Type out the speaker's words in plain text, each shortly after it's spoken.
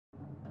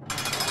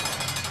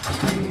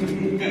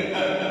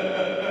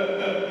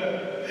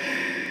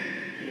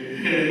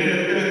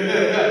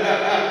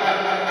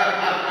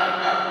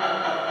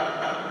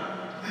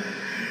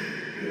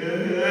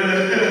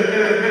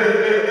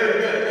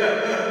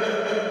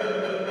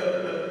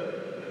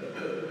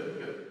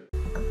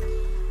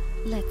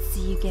Let's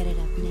see you get it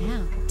up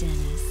now,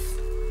 Dennis.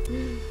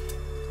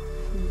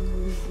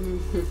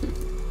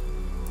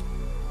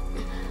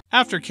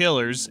 After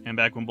Killers, and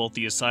back when both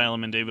the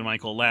Asylum and David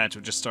Michael Latt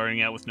were just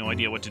starting out with no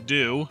idea what to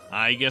do,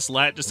 I guess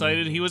Latt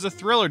decided he was a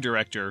thriller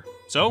director.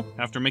 So,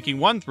 after making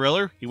one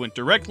thriller, he went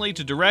directly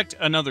to direct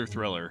another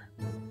thriller.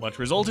 What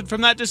resulted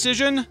from that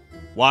decision?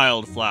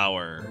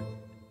 Wildflower.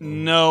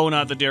 No,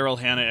 not the Daryl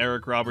Hannah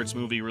Eric Roberts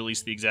movie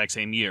released the exact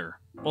same year,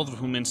 both of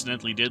whom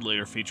incidentally did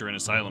later feature in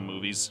Asylum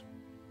movies.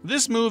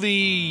 This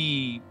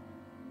movie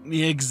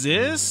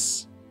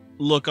exists?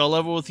 Look, I'll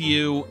level with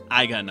you,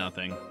 I got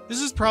nothing. This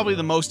is probably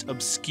the most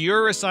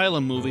obscure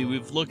Asylum movie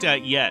we've looked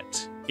at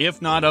yet,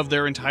 if not of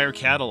their entire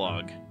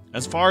catalog.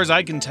 As far as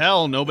I can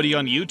tell, nobody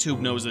on YouTube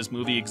knows this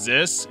movie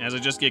exists, as I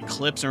just get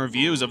clips and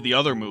reviews of the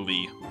other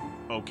movie.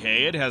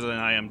 Okay, it has an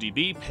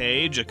IMDb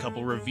page, a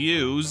couple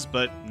reviews,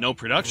 but no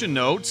production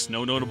notes,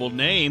 no notable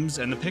names,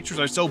 and the pictures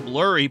are so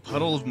blurry,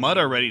 puddle of mud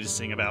are ready to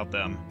sing about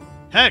them.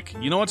 Heck,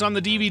 you know what's on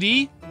the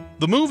DVD?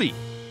 The movie.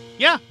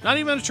 Yeah, not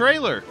even a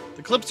trailer.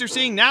 The clips you're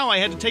seeing now I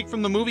had to take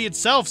from the movie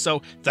itself,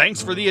 so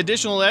thanks for the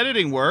additional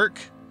editing work.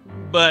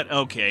 But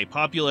okay,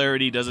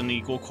 popularity doesn't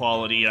equal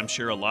quality. I'm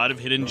sure a lot of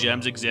hidden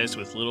gems exist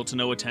with little to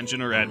no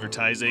attention or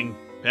advertising.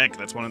 Heck,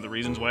 that's one of the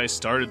reasons why I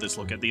started this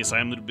look at the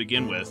Asylum to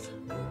begin with.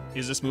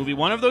 Is this movie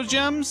one of those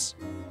gems?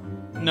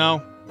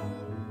 No.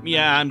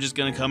 Yeah, I'm just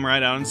gonna come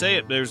right out and say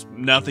it. There's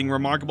nothing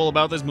remarkable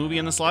about this movie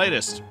in the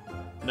slightest.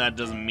 That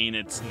doesn't mean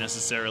it's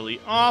necessarily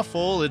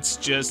awful, it's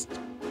just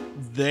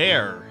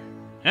there.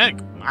 Heck,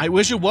 I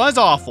wish it was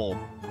awful.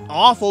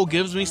 Awful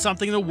gives me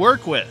something to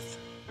work with.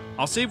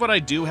 I'll save what I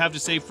do have to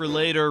say for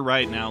later.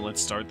 Right now, let's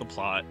start the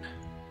plot.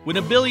 When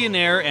a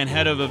billionaire and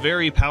head of a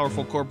very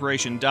powerful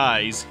corporation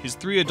dies, his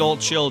 3 adult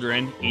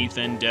children,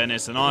 Ethan,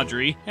 Dennis, and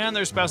Audrey, and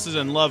their spouses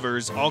and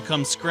lovers all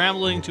come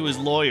scrambling to his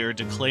lawyer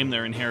to claim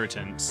their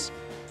inheritance.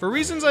 For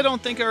reasons I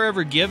don't think are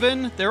ever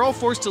given, they're all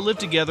forced to live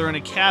together in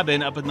a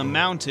cabin up in the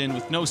mountain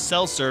with no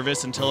cell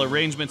service until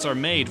arrangements are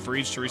made for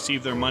each to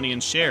receive their money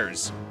and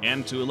shares,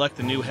 and to elect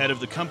the new head of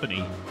the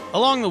company.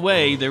 Along the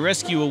way, they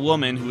rescue a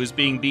woman who is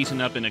being beaten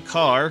up in a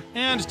car,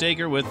 and take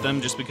her with them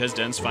just because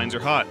Dennis finds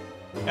her hot.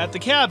 At the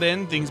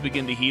cabin, things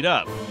begin to heat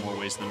up, more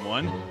ways than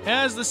one,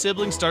 as the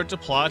siblings start to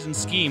plot and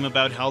scheme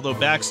about how they'll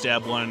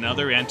backstab one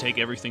another and take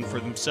everything for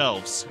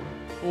themselves,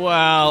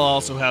 while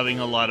also having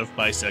a lot of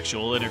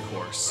bisexual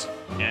intercourse.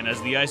 And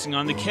as the icing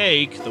on the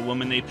cake, the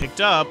woman they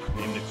picked up,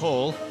 named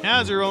Nicole,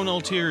 has her own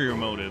ulterior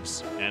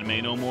motives, and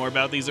may know more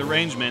about these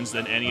arrangements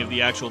than any of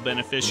the actual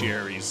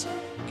beneficiaries.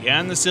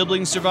 Can the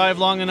siblings survive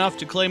long enough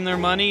to claim their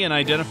money and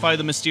identify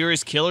the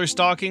mysterious killer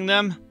stalking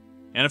them?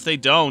 And if they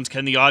don't,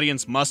 can the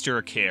audience muster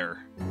a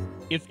care?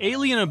 If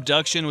Alien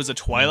Abduction was a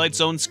Twilight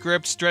Zone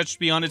script stretched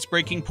beyond its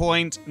breaking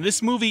point,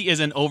 this movie is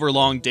an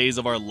overlong Days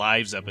of Our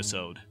Lives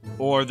episode.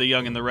 Or the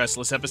Young and The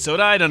Restless episode,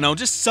 I don't know,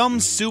 just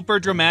some super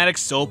dramatic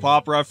soap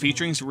opera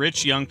featuring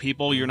rich young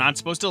people you're not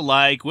supposed to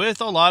like,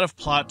 with a lot of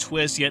plot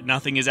twists yet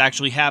nothing is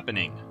actually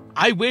happening.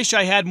 I wish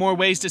I had more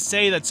ways to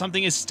say that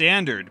something is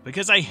standard,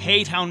 because I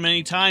hate how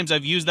many times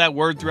I've used that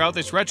word throughout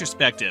this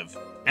retrospective.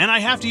 And I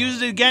have to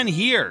use it again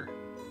here.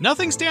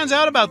 Nothing stands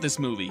out about this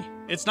movie.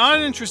 It's not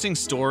an interesting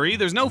story,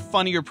 there's no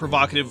funny or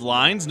provocative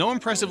lines, no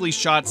impressively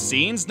shot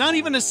scenes, not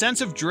even a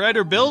sense of dread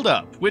or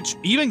build-up, which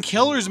even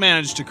Killers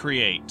managed to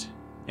create.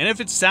 And if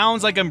it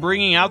sounds like I'm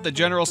bringing out the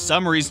general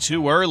summaries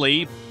too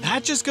early,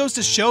 that just goes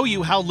to show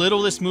you how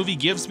little this movie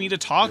gives me to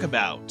talk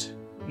about.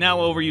 Now,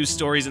 overused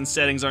stories and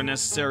settings aren't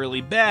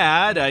necessarily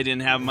bad. I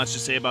didn't have much to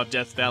say about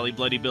Death Valley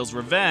Bloody Bill's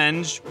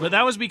Revenge, but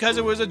that was because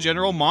it was a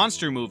general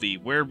monster movie,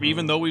 where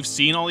even though we've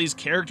seen all these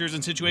characters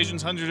and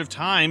situations hundreds of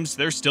times,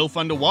 they're still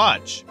fun to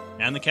watch.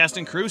 And the cast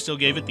and crew still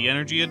gave it the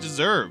energy it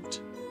deserved.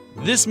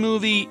 This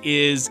movie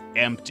is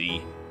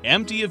empty.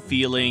 Empty of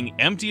feeling,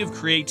 empty of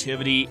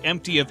creativity,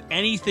 empty of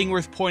anything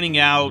worth pointing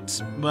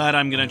out, but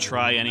I'm gonna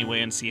try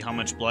anyway and see how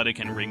much blood I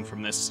can wring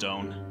from this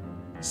stone.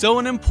 So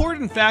an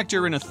important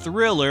factor in a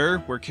thriller,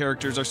 where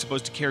characters are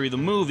supposed to carry the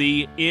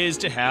movie, is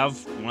to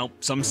have, well,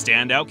 some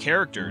standout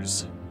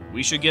characters.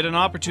 We should get an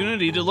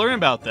opportunity to learn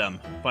about them,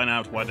 find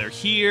out why they're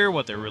here,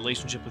 what their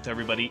relationship with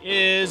everybody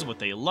is, what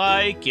they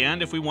like,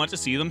 and if we want to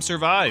see them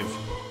survive.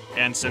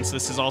 And since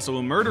this is also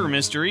a murder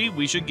mystery,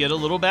 we should get a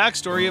little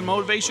backstory and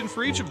motivation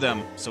for each of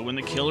them, so when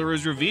the killer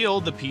is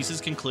revealed, the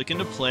pieces can click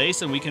into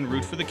place and we can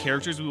root for the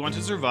characters we want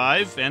to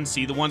survive and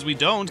see the ones we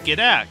don't get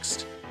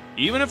axed.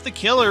 Even if the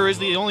killer is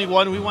the only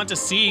one we want to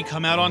see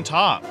come out on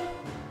top.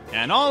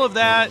 And all of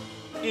that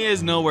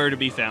is nowhere to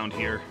be found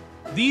here.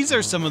 These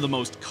are some of the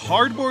most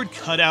cardboard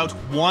cutout,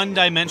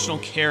 one-dimensional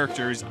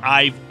characters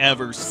I've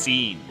ever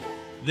seen.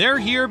 They're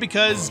here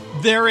because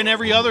they're in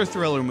every other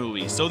thriller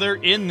movie, so they're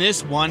in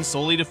this one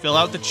solely to fill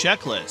out the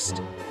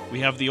checklist. We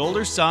have the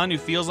older son who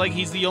feels like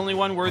he's the only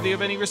one worthy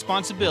of any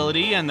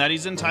responsibility and that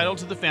he's entitled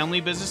to the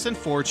family business and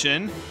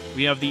fortune.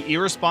 We have the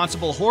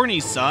irresponsible, horny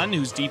son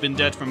who's deep in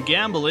debt from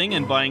gambling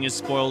and buying his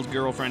spoiled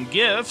girlfriend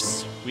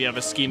gifts. We have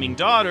a scheming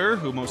daughter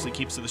who mostly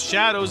keeps to the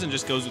shadows and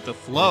just goes with the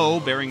flow,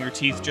 baring her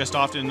teeth just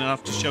often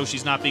enough to show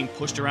she's not being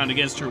pushed around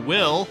against her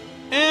will.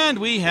 And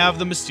we have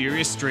the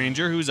mysterious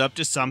stranger who's up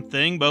to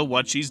something, but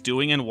what she's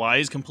doing and why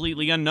is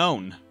completely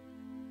unknown.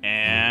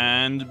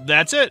 And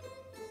that's it.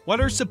 What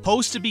are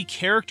supposed to be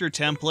character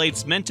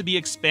templates meant to be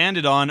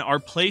expanded on are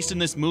placed in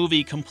this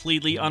movie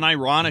completely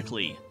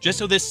unironically, just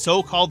so this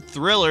so-called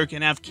thriller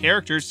can have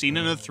characters seen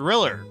in a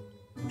thriller.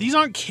 These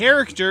aren't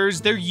characters,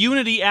 they're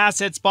Unity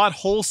assets bought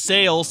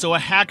wholesale so a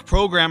hack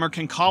programmer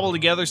can cobble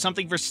together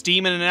something for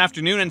Steam in an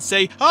afternoon and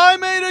say, "I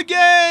made a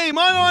game!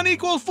 I'm on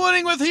equal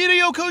footing with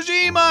Hideo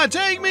Kojima!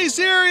 Take me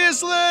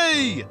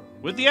seriously!"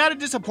 With the added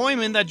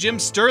disappointment that Jim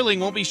Sterling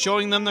won't be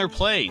showing them their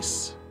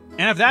place.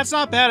 And if that's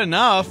not bad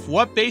enough,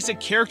 what basic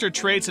character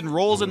traits and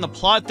roles in the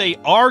plot they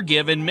are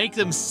given make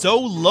them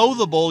so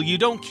loathable you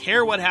don't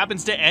care what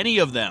happens to any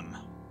of them.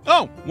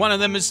 Oh, one of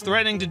them is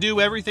threatening to do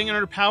everything in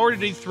her power to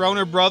dethrone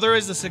her brother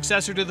as the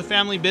successor to the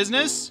family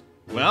business?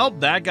 Well,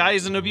 that guy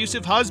is an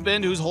abusive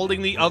husband who's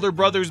holding the other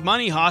brother's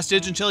money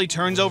hostage until he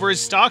turns over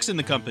his stocks in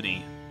the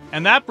company.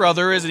 And that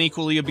brother is an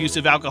equally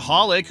abusive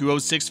alcoholic who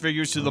owes 6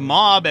 figures to the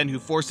mob and who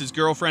forced his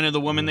girlfriend and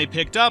the woman they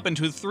picked up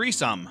into a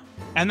threesome.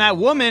 And that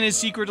woman is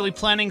secretly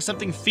planning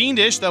something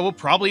fiendish that will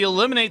probably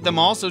eliminate them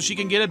all so she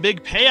can get a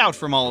big payout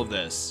from all of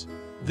this.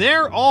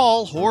 They're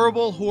all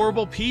horrible,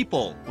 horrible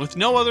people, with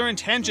no other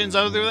intentions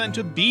other than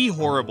to be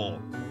horrible.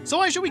 So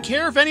why should we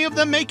care if any of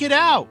them make it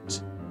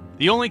out?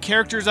 The only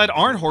characters that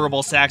aren't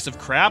horrible sacks of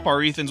crap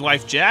are Ethan's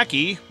wife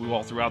Jackie, who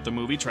all throughout the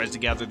movie tries to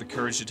gather the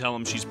courage to tell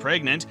him she's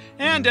pregnant,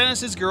 and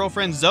Dennis's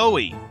girlfriend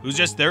Zoe, who's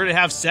just there to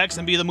have sex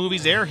and be the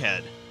movie's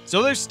airhead.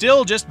 So they're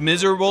still just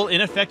miserable,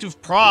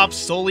 ineffective props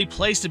solely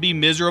placed to be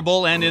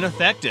miserable and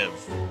ineffective.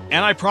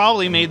 And I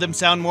probably made them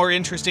sound more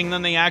interesting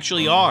than they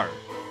actually are.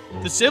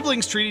 The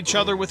siblings treat each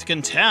other with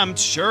contempt,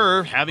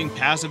 sure, having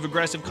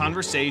passive-aggressive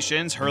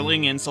conversations,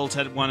 hurling insults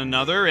at one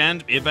another,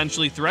 and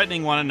eventually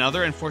threatening one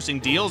another and forcing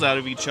deals out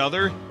of each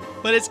other,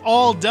 but it's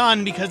all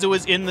done because it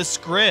was in the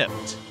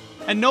script.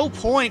 At no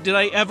point did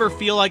I ever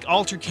feel like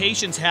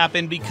altercations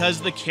happened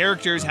because the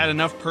characters had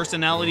enough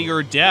personality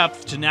or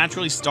depth to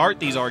naturally start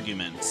these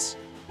arguments.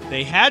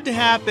 They had to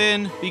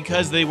happen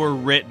because they were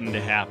written to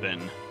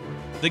happen.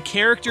 The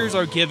characters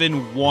are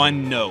given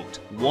one note,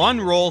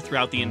 one role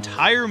throughout the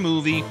entire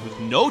movie with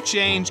no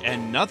change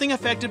and nothing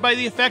affected by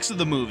the effects of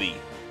the movie.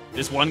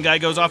 This one guy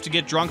goes off to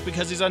get drunk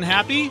because he's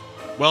unhappy?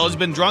 Well, he's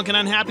been drunk and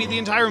unhappy the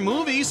entire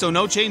movie, so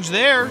no change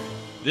there.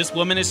 This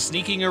woman is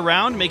sneaking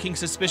around, making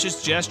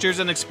suspicious gestures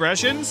and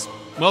expressions?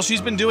 Well,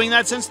 she's been doing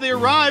that since they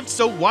arrived,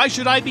 so why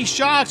should I be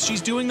shocked she's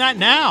doing that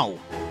now?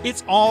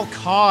 It's all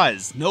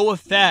cause, no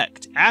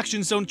effect.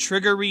 Actions don't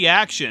trigger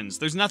reactions.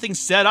 There's nothing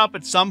set up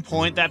at some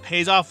point that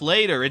pays off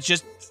later. It's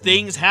just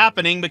things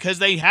happening because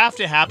they have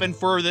to happen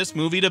for this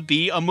movie to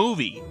be a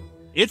movie.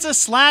 It's a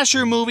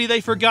slasher movie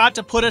they forgot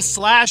to put a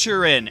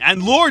slasher in,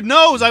 and Lord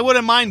knows I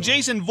wouldn't mind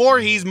Jason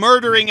Voorhees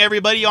murdering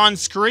everybody on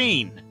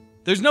screen.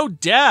 There's no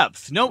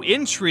depth, no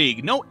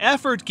intrigue, no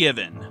effort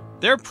given.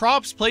 They're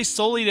props placed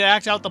solely to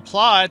act out the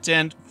plot,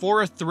 and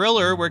for a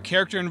thriller where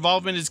character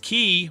involvement is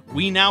key,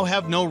 we now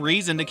have no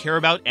reason to care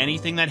about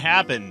anything that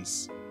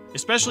happens.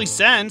 Especially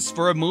since,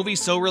 for a movie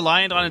so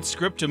reliant on its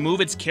script to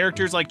move its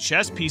characters like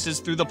chess pieces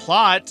through the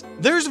plot,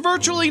 there's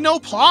virtually no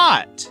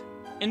plot!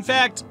 In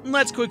fact,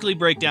 let's quickly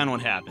break down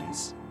what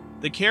happens.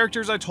 The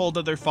characters are told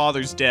that their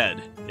father's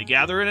dead. They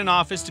gather in an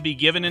office to be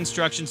given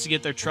instructions to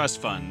get their trust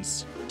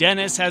funds.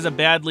 Dennis has a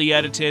badly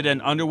edited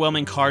and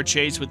underwhelming car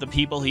chase with the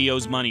people he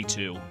owes money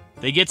to.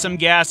 They get some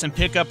gas and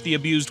pick up the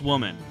abused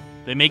woman.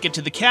 They make it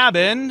to the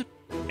cabin,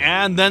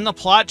 and then the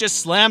plot just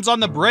slams on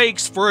the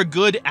brakes for a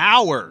good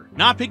hour,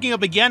 not picking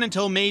up again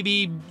until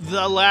maybe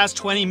the last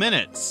 20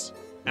 minutes.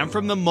 And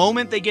from the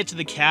moment they get to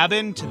the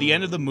cabin to the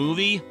end of the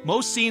movie,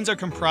 most scenes are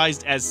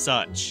comprised as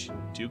such.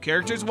 2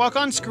 characters walk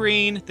on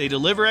screen, they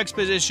deliver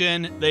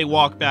exposition, they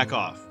walk back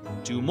off.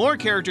 2 more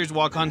characters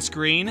walk on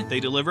screen,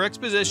 they deliver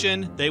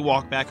exposition, they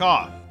walk back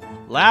off.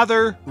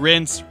 Lather,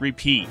 rinse,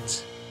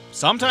 repeat.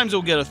 Sometimes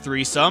we'll get a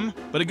threesome,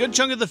 but a good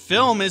chunk of the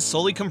film is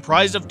solely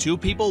comprised of 2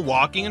 people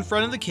walking in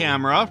front of the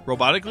camera,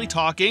 robotically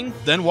talking,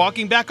 then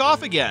walking back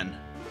off again.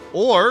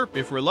 Or,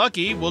 if we're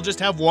lucky, we'll just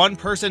have one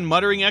person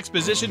muttering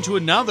exposition to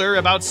another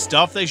about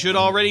stuff they should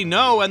already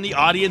know and the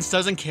audience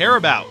doesn't care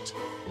about.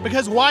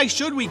 Because why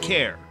should we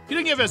care? You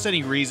didn't give us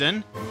any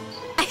reason.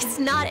 It's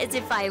not as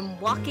if I'm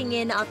walking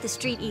in off the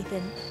street,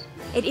 Ethan.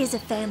 It is a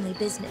family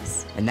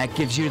business. And that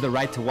gives you the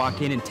right to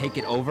walk in and take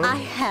it over? I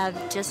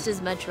have just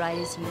as much right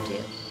as you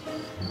do.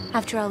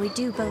 After all, we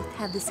do both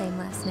have the same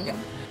last name.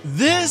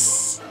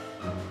 This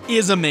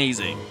is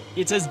amazing.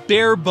 It's as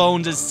bare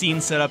bones as scene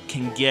setup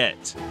can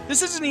get.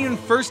 This isn't even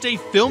first day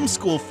film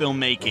school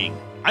filmmaking.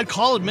 I'd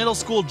call it middle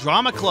school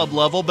drama club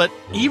level, but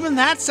even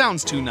that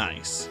sounds too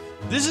nice.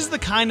 This is the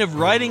kind of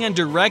writing and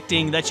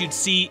directing that you'd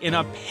see in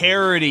a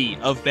parody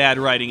of bad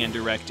writing and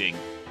directing.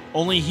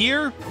 Only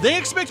here, they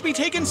expect to be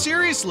taken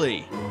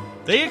seriously.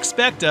 They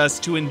expect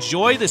us to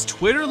enjoy this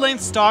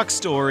Twitter-length stock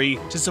story,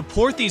 to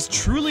support these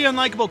truly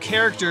unlikable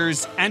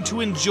characters, and to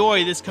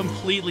enjoy this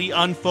completely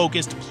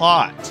unfocused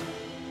plot.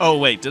 Oh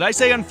wait, did I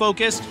say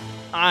unfocused?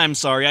 I'm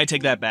sorry, I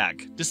take that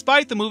back.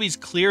 Despite the movie's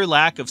clear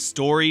lack of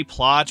story,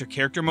 plot, or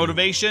character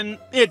motivation,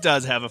 it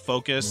does have a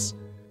focus.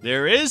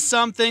 There is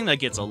something that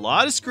gets a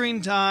lot of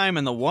screen time,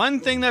 and the one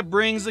thing that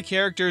brings the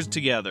characters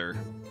together.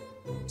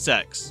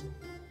 Sex.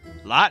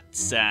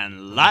 Lots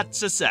and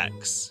lots of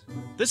sex.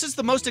 This is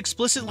the most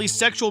explicitly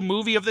sexual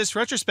movie of this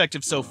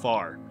retrospective so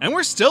far, and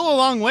we're still a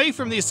long way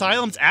from the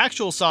Asylum's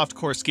actual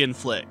softcore skin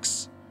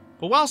flicks.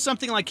 But while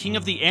something like King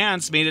of the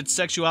Ants made its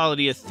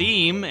sexuality a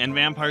theme, and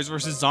Vampires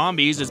vs.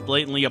 Zombies is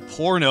blatantly a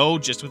porno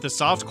just with a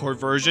softcore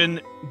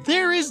version,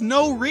 there is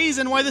no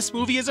reason why this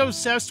movie is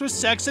obsessed with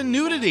sex and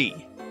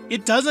nudity.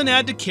 It doesn't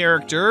add to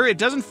character, it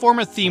doesn't form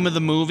a theme of the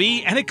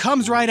movie, and it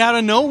comes right out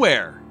of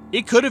nowhere.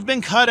 It could have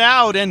been cut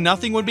out and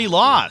nothing would be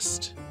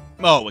lost.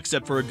 Oh,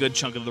 except for a good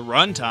chunk of the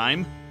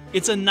runtime.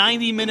 It's a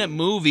 90-minute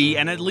movie,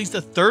 and at least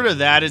a third of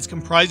that is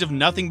comprised of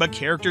nothing but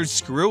characters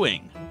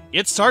screwing.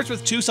 It starts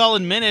with 2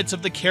 solid minutes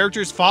of the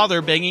character's father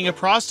banging a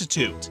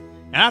prostitute.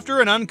 And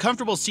after an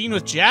uncomfortable scene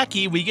with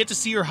Jackie, we get to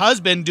see her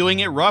husband doing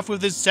it rough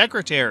with his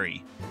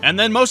secretary. And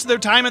then most of their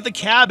time at the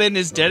cabin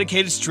is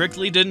dedicated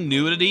strictly to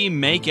nudity,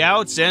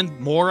 makeouts, and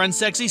more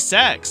unsexy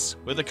sex,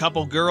 with a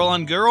couple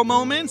girl-on-girl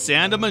moments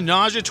and a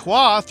menage a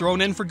trois thrown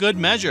in for good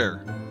measure.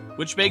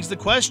 Which begs the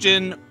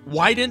question,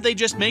 why didn't they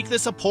just make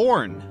this a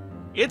porn?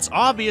 It's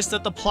obvious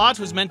that the plot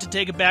was meant to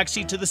take a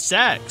backseat to the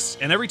sex,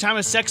 and every time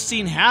a sex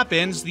scene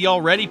happens, the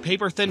already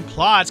paper-thin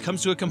plot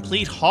comes to a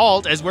complete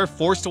halt as we're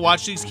forced to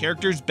watch these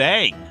characters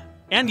bang.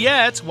 And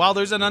yet, while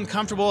there's an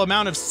uncomfortable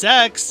amount of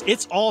sex,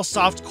 it's all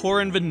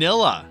softcore and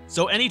vanilla,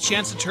 so any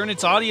chance to turn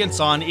its audience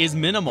on is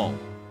minimal.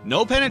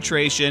 No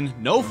penetration,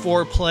 no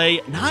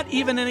foreplay, not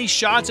even any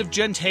shots of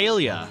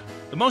genitalia.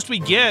 The most we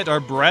get are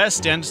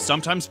breast and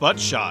sometimes butt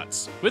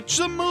shots, which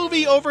the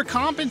movie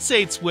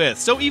overcompensates with,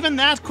 so even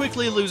that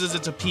quickly loses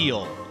its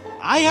appeal.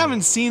 I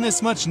haven't seen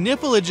this much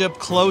nippleage up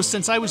close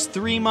since I was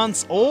 3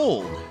 months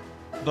old.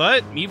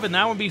 But even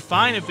that would be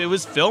fine if it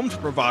was filmed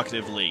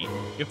provocatively.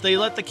 If they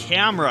let the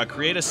camera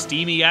create a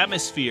steamy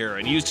atmosphere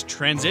and used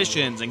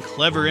transitions and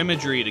clever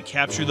imagery to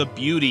capture the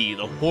beauty,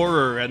 the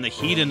horror, and the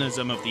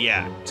hedonism of the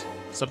act.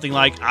 Something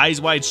like Eyes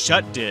Wide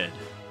Shut did.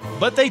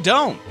 But they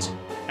don't.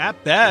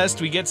 At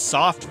best, we get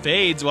soft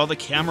fades while the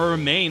camera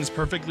remains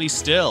perfectly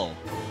still.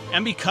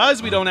 And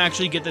because we don't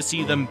actually get to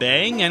see them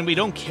bang, and we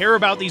don't care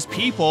about these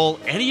people,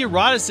 any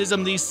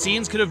eroticism these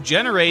scenes could have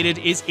generated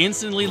is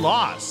instantly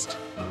lost.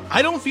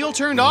 I don't feel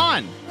turned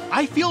on.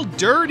 I feel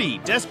dirty,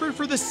 desperate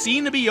for the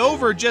scene to be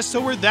over just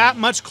so we're that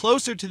much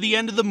closer to the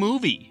end of the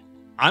movie.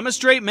 I'm a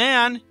straight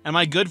man, and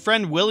my good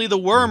friend Willie the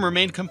Worm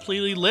remained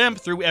completely limp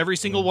through every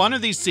single one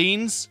of these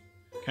scenes.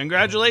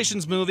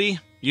 Congratulations, movie.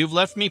 You've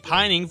left me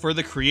pining for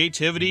the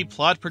creativity,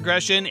 plot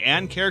progression,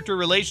 and character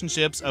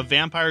relationships of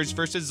Vampires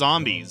vs.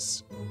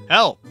 Zombies.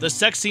 Hell, the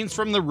sex scenes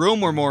from The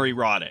Room were more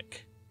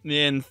erotic.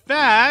 In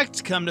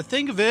fact, come to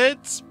think of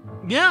it,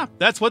 yeah,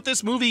 that's what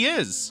this movie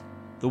is.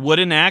 The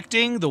wooden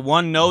acting, the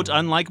one-note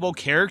unlikable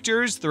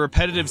characters, the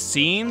repetitive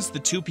scenes, the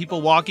 2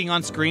 people walking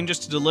on screen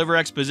just to deliver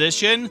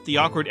exposition, the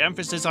awkward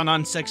emphasis on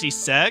unsexy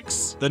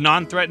sex, the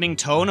non-threatening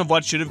tone of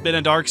what should have been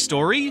a dark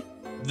story.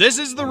 This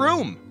is The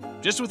Room,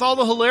 just with all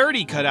the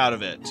hilarity cut out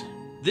of it.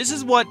 This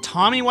is what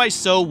Tommy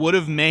Wiseau would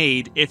have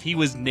made if he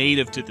was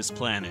native to this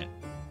planet.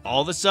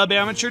 All the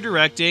sub-amateur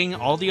directing,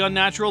 all the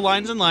unnatural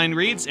lines and line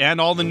reads, and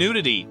all the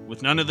nudity,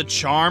 with none of the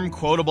charm,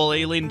 quotable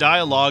alien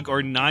dialogue,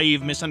 or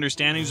naive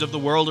misunderstandings of the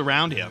world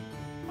around him.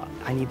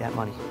 I need that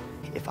money.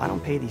 If I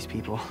don't pay these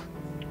people,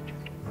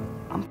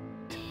 I'm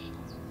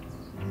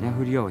Now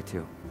who do you owe it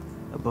to?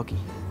 a bookie.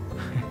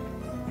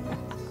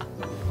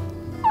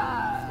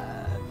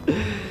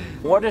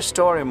 What a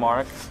story,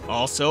 Mark.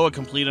 Also, a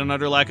complete and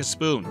utter lack of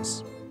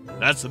spoons.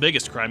 That's the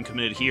biggest crime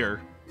committed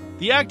here.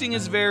 The acting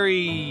is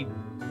very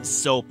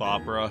soap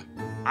opera.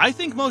 I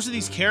think most of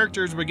these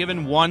characters were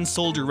given one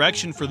sole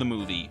direction for the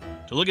movie,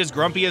 to look as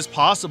grumpy as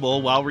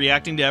possible while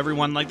reacting to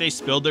everyone like they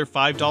spilled their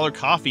 $5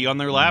 coffee on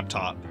their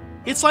laptop.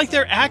 It's like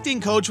their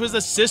acting coach was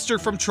a sister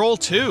from Troll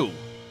 2.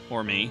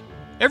 Or me.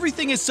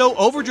 Everything is so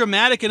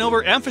overdramatic and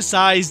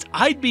overemphasized,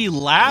 I'd be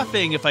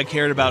laughing if I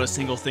cared about a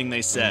single thing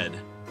they said.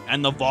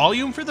 And the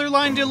volume for their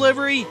line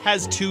delivery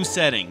has 2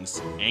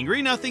 settings: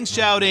 angry nothing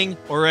shouting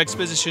or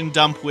exposition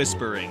dump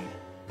whispering.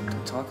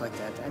 Don't talk like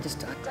that.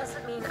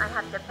 Doesn't mean I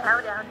have to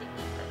bow down to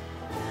Ethan.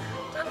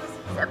 Dennis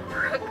is a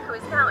prick who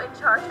is now in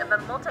charge of a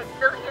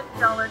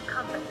multi-billion-dollar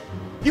company.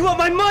 You want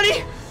my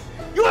money?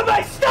 You want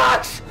my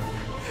stocks?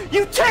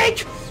 You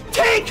take,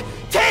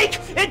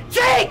 and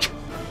take!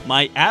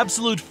 My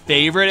absolute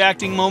favorite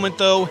acting moment,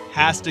 though,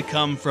 has to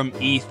come from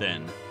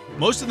Ethan.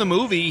 Most of the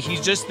movie,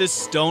 he's just this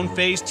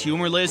stone-faced,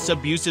 humorless,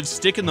 abusive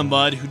stick in the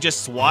mud who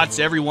just swats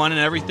everyone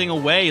and everything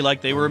away like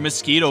they were a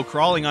mosquito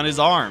crawling on his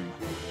arm.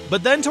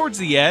 But then towards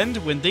the end,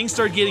 when things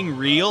start getting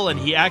real and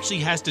he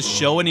actually has to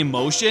show an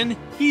emotion,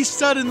 he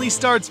suddenly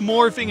starts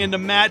morphing into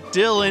Matt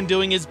Dillon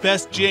doing his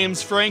best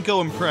James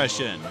Franco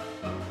impression.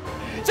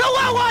 So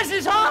what was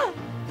this, huh?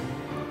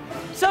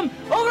 Some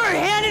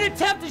overhanded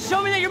attempt to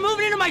show me that you're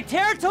moving into my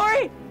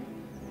territory?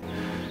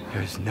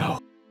 There's no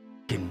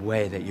f***ing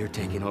way that you're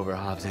taking over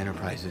Hobbs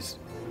Enterprises.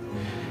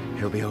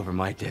 It'll be over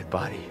my dead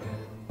body.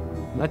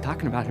 I'm not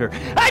talking about her.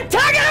 I'm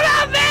talking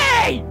about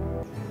me!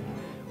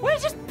 Why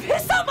did you just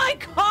piss on my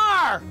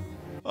car?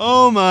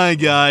 Oh my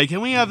god, can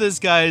we have this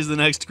guy as the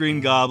next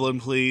Green Goblin,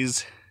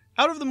 please?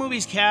 Out of the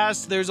movie's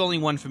cast, there's only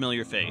one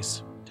familiar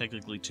face.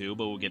 Technically two,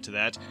 but we'll get to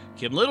that.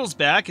 Kim Little's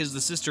back as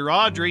the sister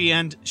Audrey,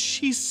 and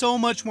she's so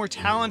much more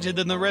talented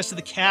than the rest of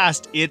the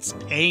cast, it's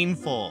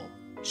painful.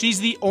 She's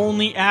the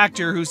only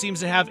actor who seems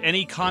to have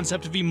any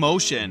concept of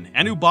emotion,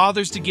 and who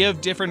bothers to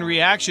give different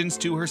reactions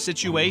to her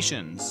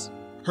situations.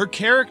 Her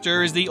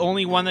character is the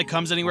only one that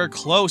comes anywhere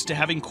close to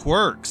having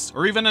quirks,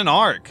 or even an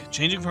arc,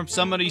 changing from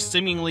somebody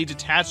seemingly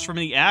detached from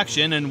the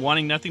action and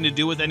wanting nothing to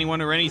do with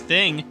anyone or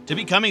anything, to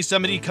becoming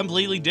somebody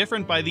completely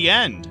different by the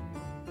end.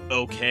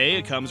 Okay,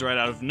 it comes right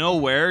out of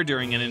nowhere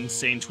during an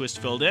insane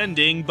twist-filled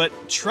ending, but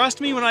trust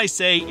me when I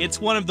say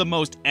it's one of the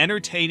most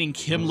entertaining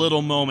Kim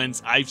Little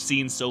moments I've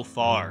seen so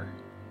far.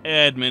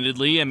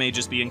 Admittedly, it may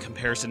just be in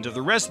comparison to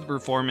the rest of the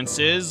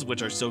performances,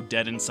 which are so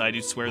dead inside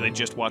you'd swear they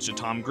just watched a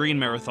Tom Green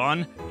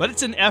marathon, but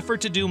it's an effort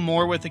to do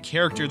more with the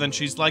character than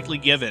she's likely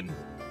given.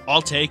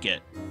 I'll take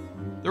it.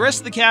 The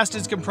rest of the cast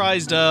is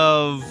comprised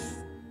of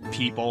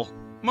people.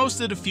 Most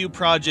did a few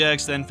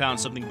projects, then found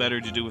something better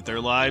to do with their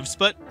lives,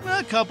 but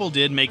a couple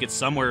did make it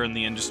somewhere in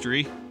the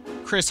industry.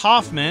 Chris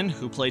Hoffman,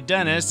 who played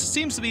Dennis,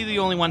 seems to be the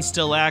only one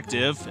still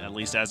active, at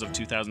least as of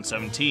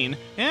 2017,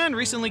 and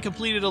recently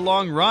completed a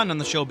long run on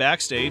the show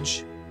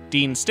Backstage.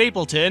 Dean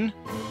Stapleton,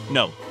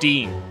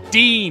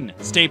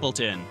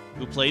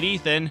 who played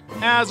Ethan,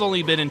 has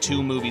only been in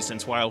 2 movies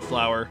since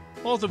Wildflower,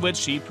 both of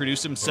which he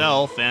produced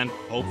himself, and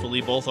hopefully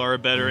both are a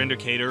better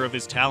indicator of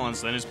his talents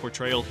than his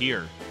portrayal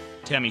here.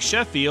 Tammy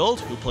Sheffield,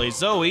 who plays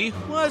Zoe,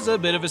 was a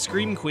bit of a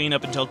scream queen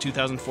up until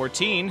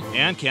 2014,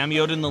 and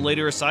cameoed in the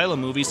later Asylum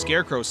movie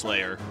Scarecrow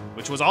Slayer,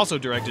 which was also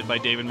directed by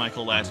David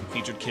Michael Latt and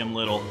featured Kim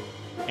Little,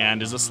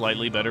 and is a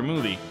slightly better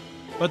movie.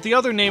 But the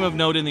other name of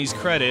note in these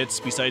credits,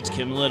 besides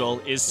Kim Little,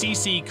 is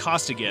Cece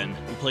Costigan,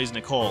 who plays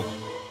Nicole.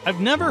 I've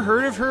never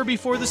heard of her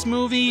before this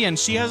movie, and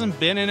she hasn't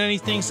been in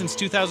anything since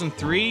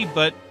 2003,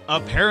 but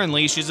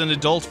apparently she's an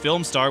adult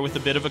film star with a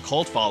bit of a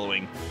cult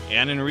following.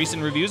 And in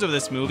recent reviews of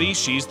this movie,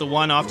 she's the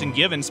one often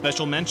given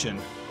special mention.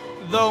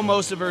 Though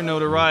most of her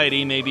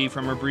notoriety may be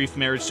from her brief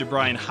marriage to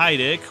Brian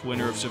Heidick,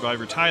 winner of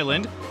Survivor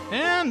Thailand,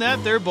 and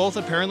that they're both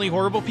apparently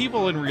horrible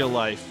people in real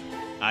life.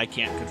 I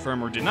can't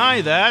confirm or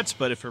deny that,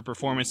 but if her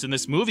performance in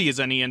this movie is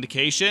any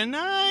indication,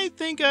 I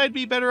think I'd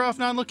be better off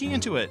not looking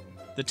into it.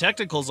 The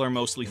technicals are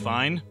mostly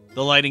fine.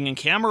 The lighting and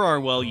camera are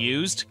well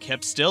used,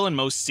 kept still in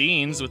most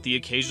scenes with the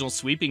occasional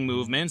sweeping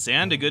movements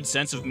and a good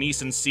sense of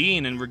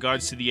mise-en-scene in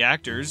regards to the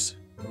actors.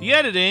 The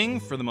editing,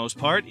 for the most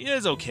part,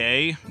 is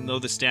okay, though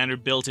the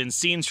standard built-in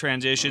scenes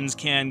transitions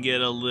can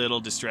get a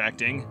little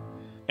distracting.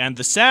 And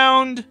the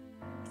sound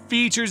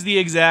features the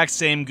exact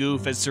same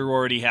goof as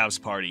Sorority House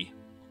Party.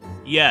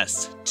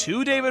 Yes,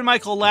 2 David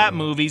Michael Latt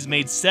movies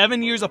made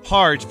 7 years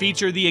apart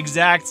feature the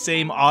exact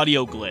same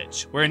audio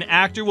glitch, where an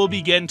actor will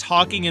begin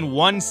talking in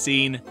one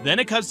scene, then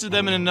it cuts to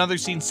them in another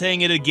scene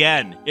saying it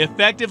again,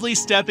 effectively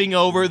stepping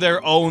over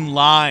their own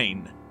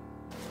line.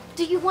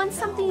 Do you want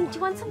something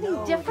different?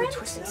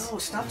 No,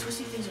 stop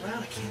twisting things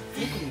around. I can't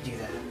think when you do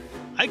that.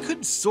 I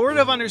could sort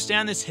of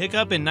understand this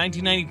hiccup in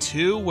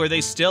 1992, where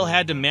they still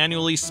had to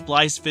manually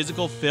splice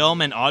physical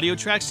film and audio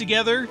tracks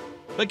together.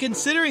 But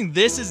considering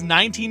this is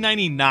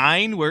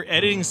 1999, where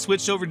editing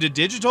switched over to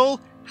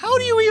digital, how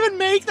do you even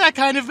make that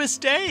kind of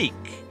mistake?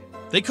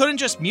 They couldn't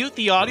just mute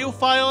the audio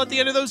file at the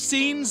end of those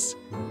scenes?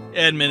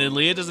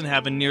 Admittedly, it doesn't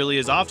happen nearly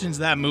as often as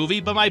that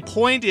movie, but my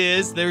point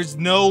is, there's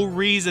no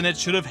reason it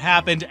should have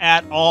happened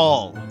at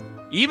all.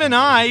 Even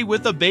I,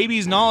 with a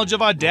baby's knowledge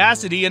of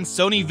Audacity and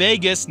Sony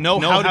Vegas,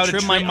 know how to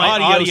trim my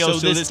audio so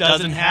this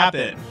doesn't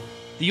happen.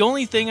 The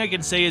only thing I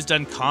can say is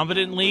done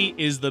competently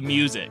is the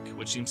music,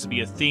 which seems to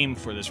be a theme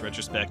for this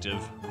retrospective.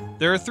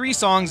 There are 3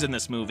 songs in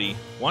this movie,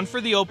 one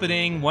for the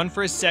opening, one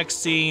for a sex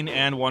scene,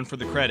 and one for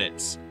the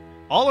credits.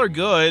 All are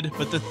good,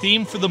 but the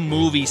theme for the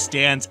movie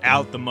stands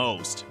out the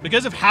most,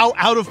 because of how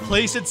out of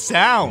place it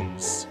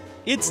sounds.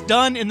 It's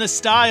done in the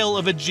style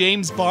of a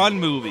James Bond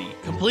movie,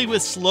 complete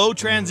with slow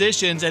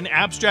transitions and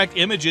abstract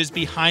images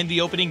behind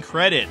the opening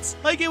credits,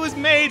 like it was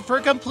made for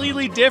a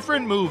completely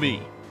different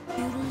movie.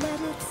 You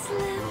let it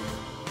slip.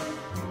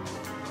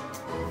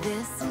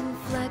 This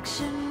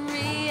inflection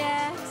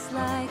reacts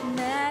like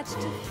match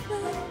to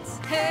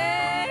flint.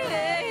 Hey,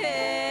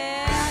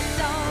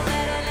 don't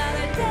let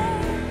another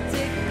day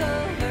take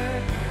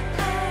over.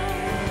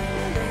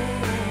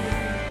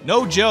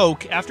 No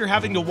joke, after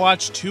having to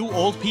watch 2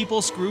 old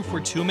people screw for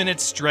 2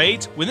 minutes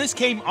straight, when this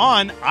came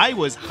on, I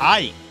was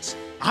hyped.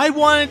 I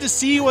wanted to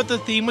see what the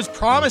theme was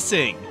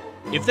promising.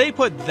 If they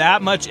put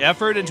that much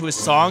effort into a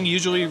song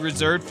usually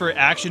reserved for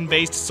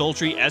action-based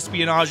sultry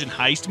espionage and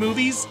heist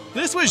movies,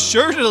 this was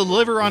sure to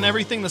deliver on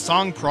everything the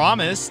song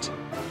promised.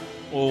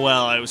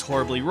 Well, I was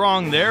horribly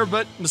wrong there,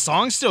 but the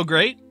song's still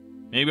great.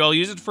 Maybe I'll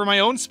use it for my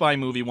own spy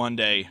movie one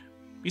day.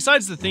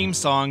 Besides the theme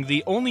song,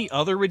 the only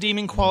other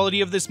redeeming quality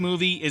of this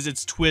movie is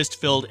its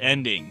twist-filled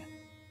ending.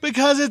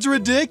 Because it's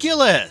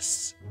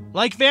ridiculous!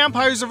 Like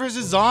Vampires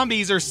vs.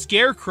 Zombies or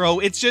Scarecrow,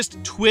 it's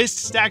just twist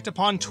stacked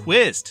upon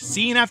twist,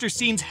 scene after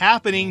scene's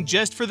happening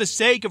just for the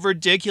sake of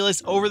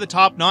ridiculous,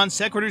 over-the-top,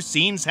 non-sequitur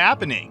scenes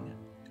happening.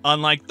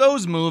 Unlike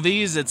those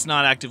movies, it's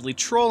not actively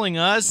trolling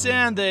us,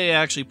 and they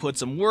actually put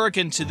some work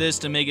into this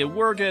to make it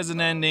work as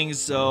an ending,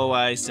 so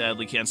I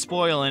sadly can't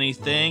spoil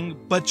anything.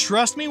 But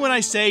trust me when I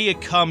say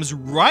it comes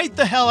right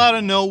the hell out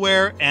of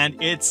nowhere,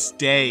 and it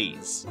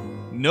stays.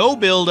 No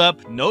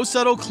build-up, no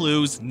subtle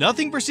clues,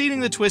 nothing preceding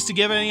the twist to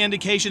give any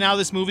indication how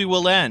this movie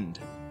will end.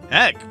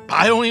 Heck,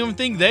 I don't even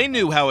think they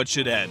knew how it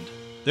should end.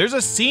 There's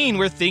a scene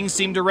where things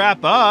seem to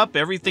wrap up,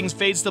 everything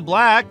fades to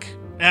black,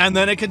 and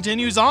then it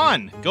continues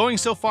on, going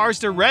so far as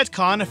to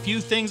retcon a few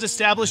things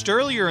established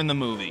earlier in the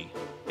movie.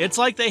 It's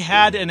like they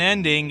had an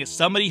ending,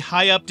 somebody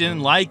high up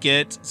didn't like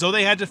it, so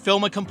they had to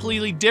film a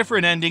completely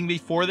different ending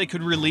before they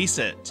could release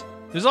it.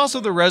 There's also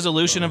the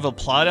resolution of a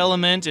plot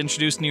element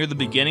introduced near the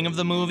beginning of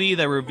the movie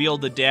that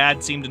revealed the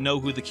dad seemed to know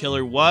who the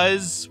killer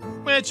was,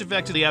 which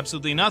affected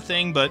absolutely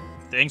nothing, but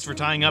thanks for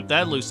tying up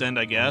that loose end,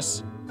 I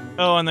guess.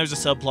 Oh, and there's a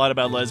subplot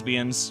about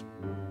lesbians.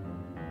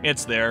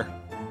 It's there.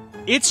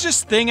 It's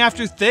just thing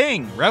after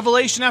thing,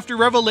 revelation after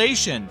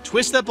revelation,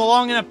 twists that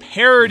belong in a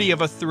parody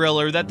of a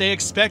thriller that they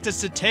expect us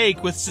to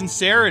take with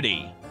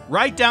sincerity,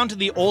 right down to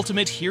the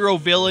ultimate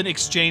hero-villain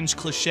exchange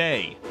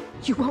cliché.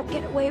 You won't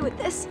get away with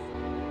this.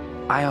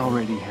 I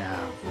already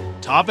have.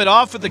 Top it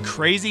off with the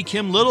crazy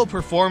Kim Little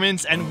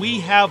performance, and we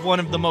have one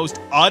of the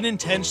most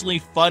unintentionally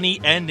funny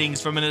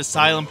endings from an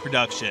Asylum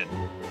production.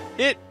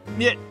 It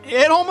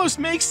almost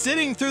makes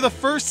sitting through the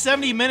first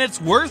 70 minutes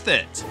worth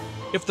it.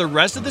 If the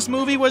rest of this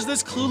movie was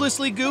this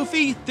cluelessly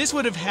goofy, this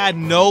would have had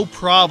no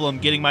problem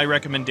getting my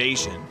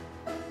recommendation.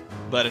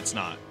 But it's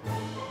not.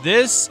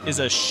 This is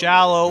a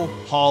shallow,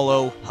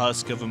 hollow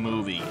husk of a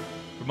movie.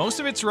 For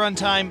most of its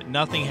runtime,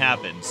 nothing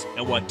happens.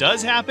 And what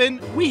does happen,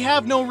 we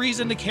have no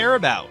reason to care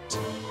about.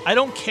 I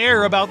don't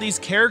care about these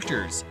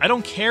characters. I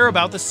don't care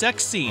about the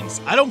sex scenes.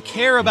 I don't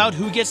care about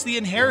who gets the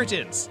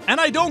inheritance. And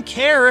I don't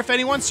care if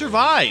anyone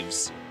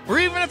survives. Or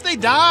even if they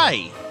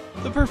die.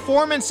 The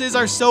performances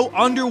are so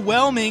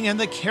underwhelming and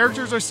the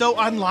characters are so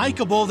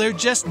unlikable, they're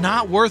just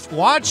not worth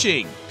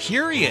watching.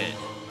 Period.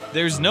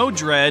 There's no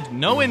dread,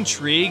 no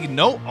intrigue,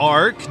 no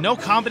arc, no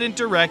competent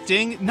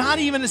directing, not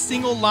even a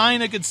single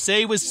line I could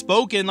say was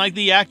spoken like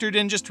the actor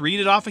didn't just read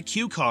it off a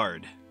cue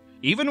card.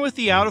 Even with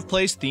the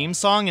out-of-place theme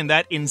song and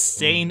that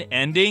insane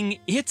ending,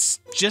 it's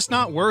just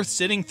not worth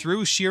sitting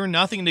through sheer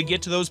nothing to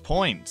get to those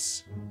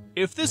points.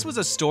 If this was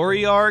a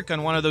story arc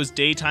on one of those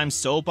daytime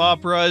soap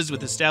operas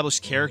with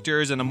established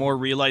characters and a more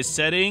realized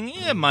setting,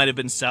 it might have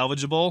been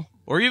salvageable.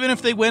 Or even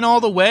if they went all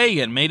the way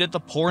and made it the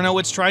porno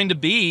it's trying to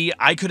be,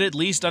 I could at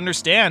least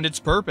understand its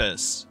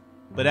purpose.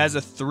 But as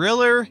a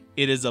thriller,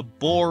 it is a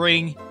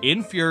boring,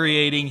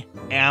 infuriating,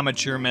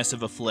 amateur mess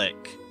of a flick.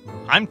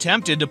 I'm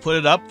tempted to put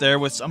it up there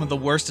with some of the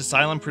worst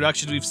Asylum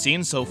productions we've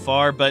seen so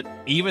far, but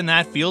even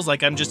that feels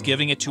like I'm just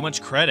giving it too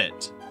much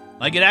credit.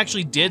 Like it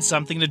actually did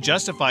something to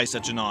justify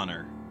such an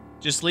honor.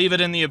 Just leave it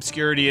in the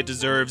obscurity it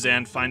deserves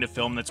and find a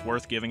film that's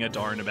worth giving a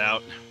darn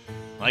about.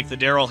 Like the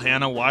Daryl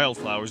Hannah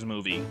Wildflowers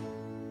movie.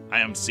 I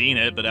haven't seen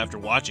it, but after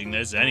watching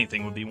this,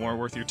 anything would be more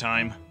worth your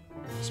time.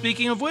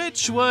 Speaking of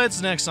which,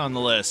 what's next on the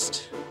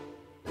list?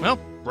 Well,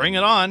 bring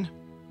it on.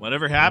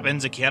 Whatever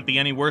happens, it can't be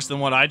any worse than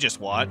what I just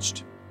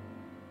watched.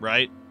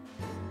 Right?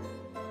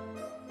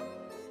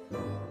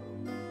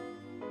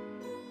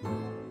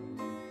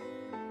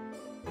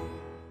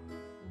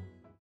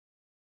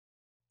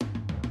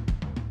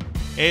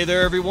 Hey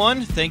there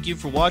everyone, thank you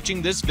for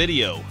watching this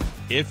video.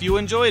 If you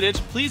enjoyed it,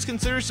 please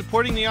consider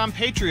supporting me on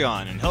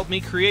Patreon and help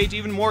me create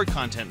even more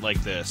content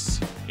like this.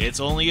 It's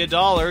only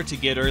 $1 to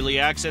get early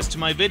access to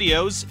my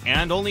videos,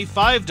 and only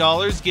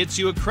 $5 gets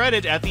you a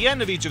credit at the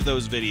end of each of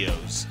those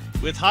videos,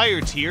 with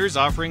higher tiers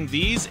offering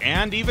these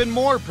and even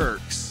more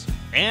perks.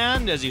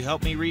 And as you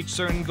help me reach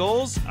certain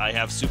goals, I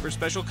have super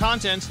special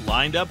content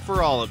lined up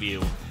for all of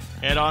you.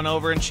 Head on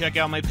over and check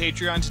out my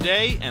Patreon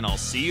today, and I'll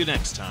see you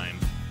next time.